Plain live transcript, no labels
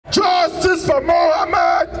Justice for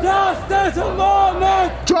Mouhamed! Justice for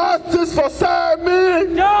Mouhamed! Justice for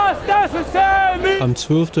Sami! Justice for Sami! Am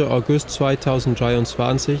 12. August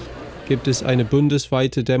 2023 gibt es eine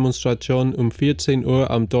bundesweite Demonstration um 14 Uhr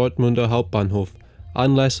am Dortmunder Hauptbahnhof,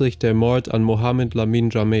 anlässlich der Mord an Mouhamed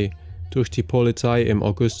Lamine durch die Polizei im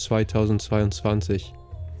August 2022.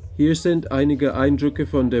 Hier sind einige Eindrücke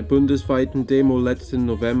von der bundesweiten Demo letzten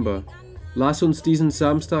November. Lass uns diesen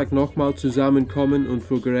Samstag nochmal zusammenkommen und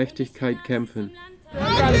für Gerechtigkeit kämpfen.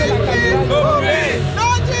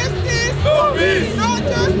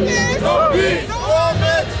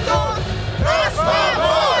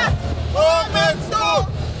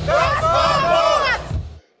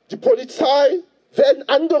 Die Polizei werden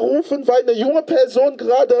angerufen, weil eine junge Person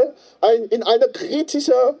gerade in einer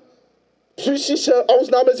kritischen psychischen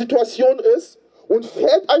Ausnahmesituation ist und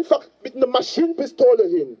fährt einfach mit einer Maschinenpistole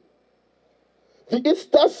hin. Wie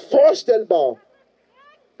ist das vorstellbar?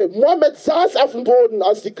 Mouhamed saß auf dem Boden,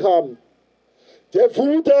 als sie kamen. Der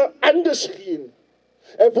wurde angeschrien.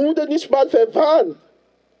 Er wurde nicht mal verwarnt.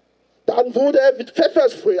 Dann wurde er mit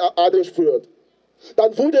Pfefferspray durchgeführt.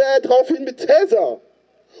 Dann wurde er daraufhin mit Taser.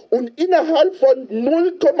 Und innerhalb von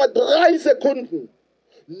 0,3 Sekunden,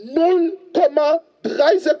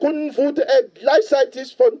 0,3 Sekunden wurde er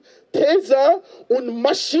gleichzeitig von Taser und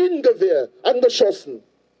Maschinengewehr angeschossen.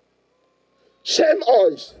 Schämt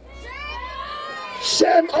euch!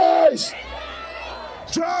 Schämt euch!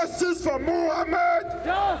 Justice for Mouhamed!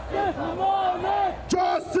 Justice for Mouhamed!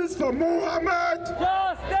 Justice for Mouhamed!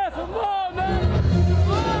 Justice for Mouhamed!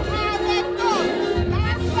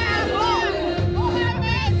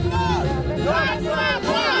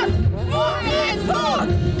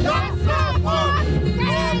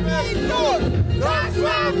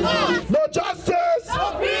 No justice!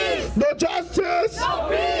 No peace! No justice! No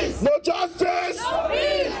peace! No justice! No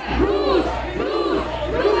peace! Rules! Rules!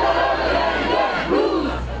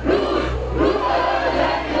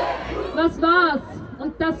 Was war's?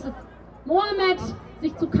 Und dass Mouhamed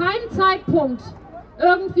sich zu keinem Zeitpunkt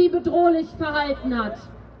irgendwie bedrohlich verhalten hat.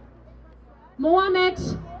 Mouhamed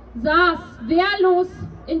saß wehrlos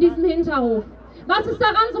in diesem Hinterhof. Was ist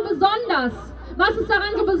daran so besonders? Was ist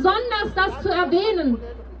daran so besonders, das zu erwähnen?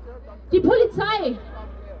 Die Polizei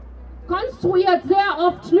konstruiert sehr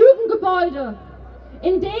oft Lügengebäude,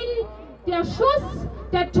 in denen der Schuss,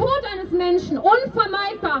 der Tod eines Menschen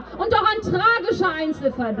unvermeidbar und auch ein tragischer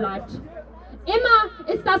Einzelfall bleibt. Immer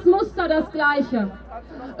ist das Muster das gleiche.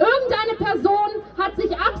 Irgendeine Person hat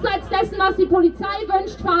sich abseits dessen, was die Polizei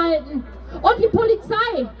wünscht, verhalten. Und die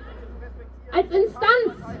Polizei als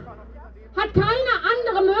Instanz hat keine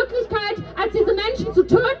andere Möglichkeit, als diese Menschen zu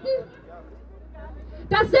töten.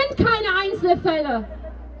 Das sind keine Einzelfälle.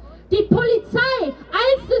 Die Polizei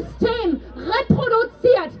als System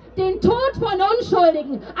reproduziert den Tod von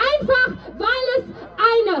Unschuldigen, einfach weil es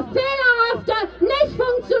eine fehlerhafte, nicht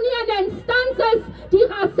funktionierende Instanz ist, die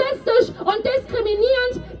rassistisch und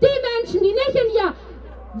diskriminierend die Menschen, die nicht in ihr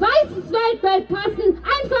weißes Weltbild passen,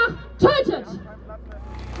 einfach tötet.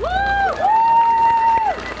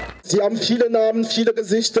 Sie haben viele Namen, viele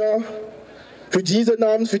Gesichter. Für diese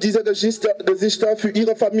Namen, für diese Gesichter, für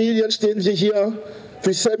ihre Familien stehen wir hier.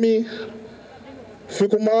 Für Semi, für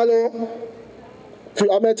Kumalo, für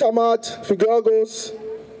Ahmed Hamad, für Görgos,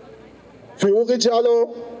 für Uri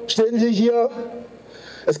Jallo stehen wir hier.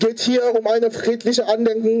 Es geht hier um eine friedliche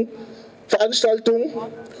Andenkenveranstaltung,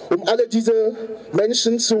 um alle diese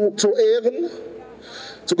Menschen zu ehren,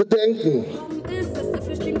 zu gedenken. Ist das der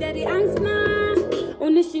Flüchtling, der die Angst macht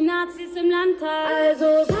und nicht die Nazis im Landtag?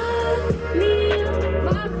 Also sag mir,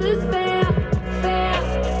 was ist fair, fair?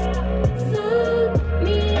 Sag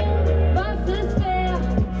mir, was ist fair,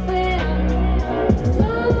 fair?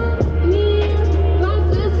 Sag mir,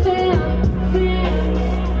 was ist fair, fair?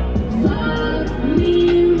 Sag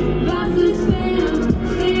mir, was ist fair,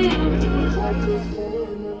 fair?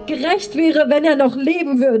 Gerecht wäre, wenn er noch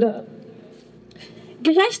leben würde.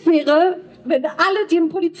 Gerecht wäre, wenn alle, die in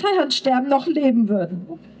Polizeihand sterben, noch leben würden.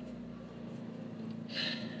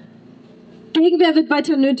 Gegenwehr wird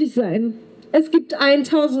weiter nötig sein. Es gibt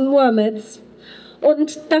 1000 Mouhameds.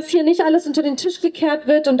 Und dass hier nicht alles unter den Tisch gekehrt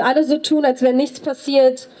wird und alle so tun, als wäre nichts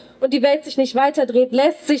passiert und die Welt sich nicht weiterdreht,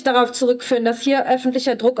 lässt sich darauf zurückführen, dass hier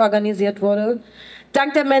öffentlicher Druck organisiert wurde.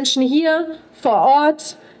 Dank der Menschen hier vor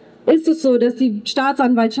Ort ist es so, dass die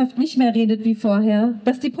Staatsanwaltschaft nicht mehr redet wie vorher,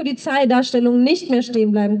 dass die Polizeidarstellung nicht mehr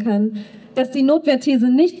stehen bleiben kann, dass die Notwehrthese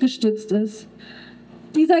nicht gestützt ist.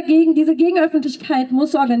 Diese Gegenöffentlichkeit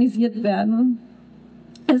muss organisiert werden.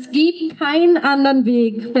 Es gibt keinen anderen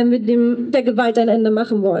Weg, wenn wir der Gewalt ein Ende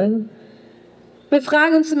machen wollen. Wir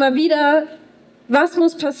fragen uns immer wieder, was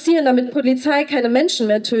muss passieren, damit Polizei keine Menschen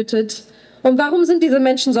mehr tötet? Und warum sind diese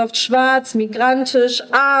Menschen so oft schwarz, migrantisch,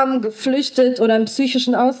 arm, geflüchtet oder in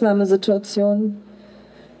psychischen Ausnahmesituationen?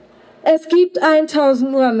 Es gibt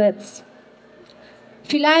 1000 Mouhameds.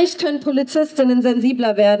 Vielleicht können Polizistinnen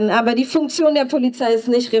sensibler werden, aber die Funktion der Polizei ist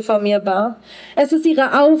nicht reformierbar. Es ist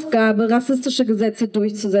ihre Aufgabe, rassistische Gesetze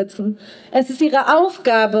durchzusetzen. Es ist ihre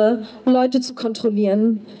Aufgabe, Leute zu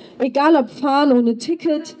kontrollieren. Egal ob fahren ohne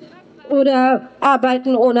Ticket oder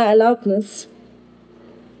arbeiten ohne Erlaubnis.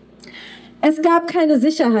 Es gab keine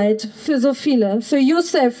Sicherheit für so viele, für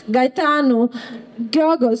Youssef, Gaetano,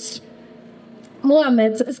 Georgos,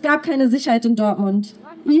 Mouhamed. Es gab keine Sicherheit in Dortmund.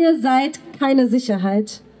 Ihr seid keine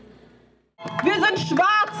Sicherheit. Wir sind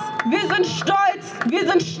schwarz, wir sind stolz, wir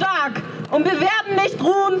sind stark. Und wir werden nicht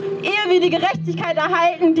ruhen, ehe wir die Gerechtigkeit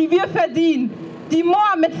erhalten, die wir verdienen, die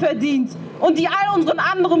Mouhamed verdient und die all unseren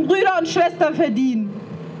anderen Brüder und Schwestern verdienen.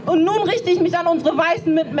 Und nun richte ich mich an unsere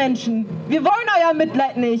weißen Mitmenschen. Wir wollen euer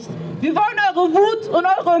Mitleid nicht. Wir wollen eure Wut und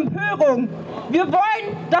eure Empörung. Wir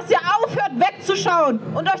wollen, dass ihr aufhört wegzuschauen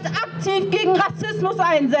und euch aktiv gegen Rassismus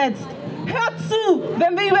einsetzt. Hört zu,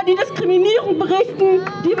 wenn wir über die Diskriminierung berichten,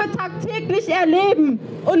 die wir tagtäglich erleben,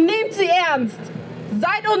 und nehmt sie ernst.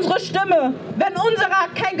 Seid unsere Stimme, wenn unserer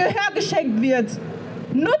kein Gehör geschenkt wird.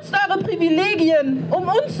 Nutzt eure Privilegien, um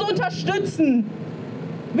uns zu unterstützen.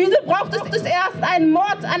 Wieso braucht es erst einen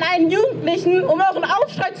Mord an einen Jugendlichen, um euren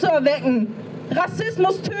Aufschrei zu erwecken?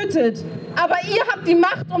 Rassismus tötet, aber ihr habt die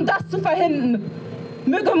Macht, um das zu verhindern.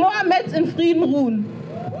 Möge Mouhamed in Frieden ruhen.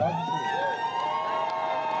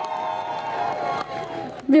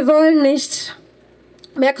 Wir wollen nicht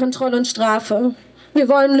mehr Kontrolle und Strafe. Wir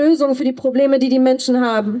wollen Lösungen für die Probleme, die die Menschen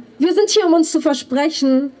haben. Wir sind hier, um uns zu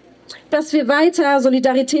versprechen, dass wir weiter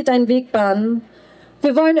Solidarität einen Weg bahnen.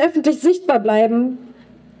 Wir wollen öffentlich sichtbar bleiben.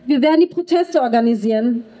 Wir werden die Proteste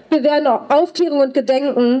organisieren. Wir werden Aufklärung und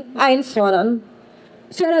Gedenken einfordern.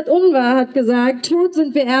 Ferhat Unvar hat gesagt, tot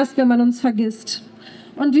sind wir erst, wenn man uns vergisst.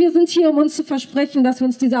 Und wir sind hier, um uns zu versprechen, dass wir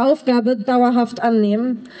uns dieser Aufgabe dauerhaft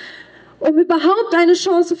annehmen. Um überhaupt eine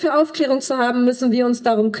Chance für Aufklärung zu haben, müssen wir uns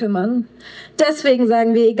darum kümmern. Deswegen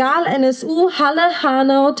sagen wir, egal NSU, Halle,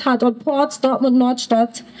 Hanau, Tatort Porz, Dortmund,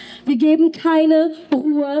 Nordstadt, wir geben keine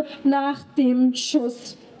Ruhe nach dem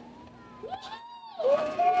Schuss.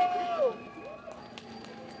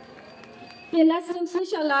 Wir lassen uns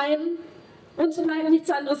nicht allein. Uns bleibt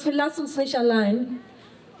nichts anderes, wir lassen uns nicht allein.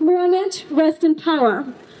 Mouhamed, rest in power.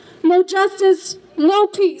 No justice, no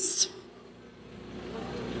peace.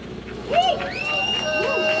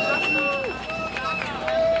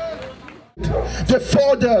 Wir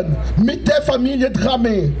fordern mit der Familie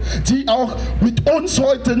Dramé, die auch mit uns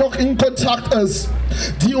heute noch in Kontakt ist,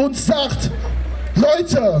 die uns sagt,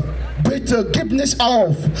 Leute, bitte gib nicht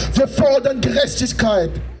auf. Wir fordern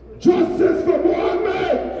Gerechtigkeit. Justice for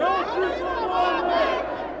Mouhamed!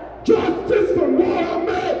 Justice for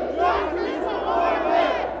Mouhamed! Justice for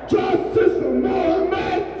Mouhamed! Justice for Mouhamed!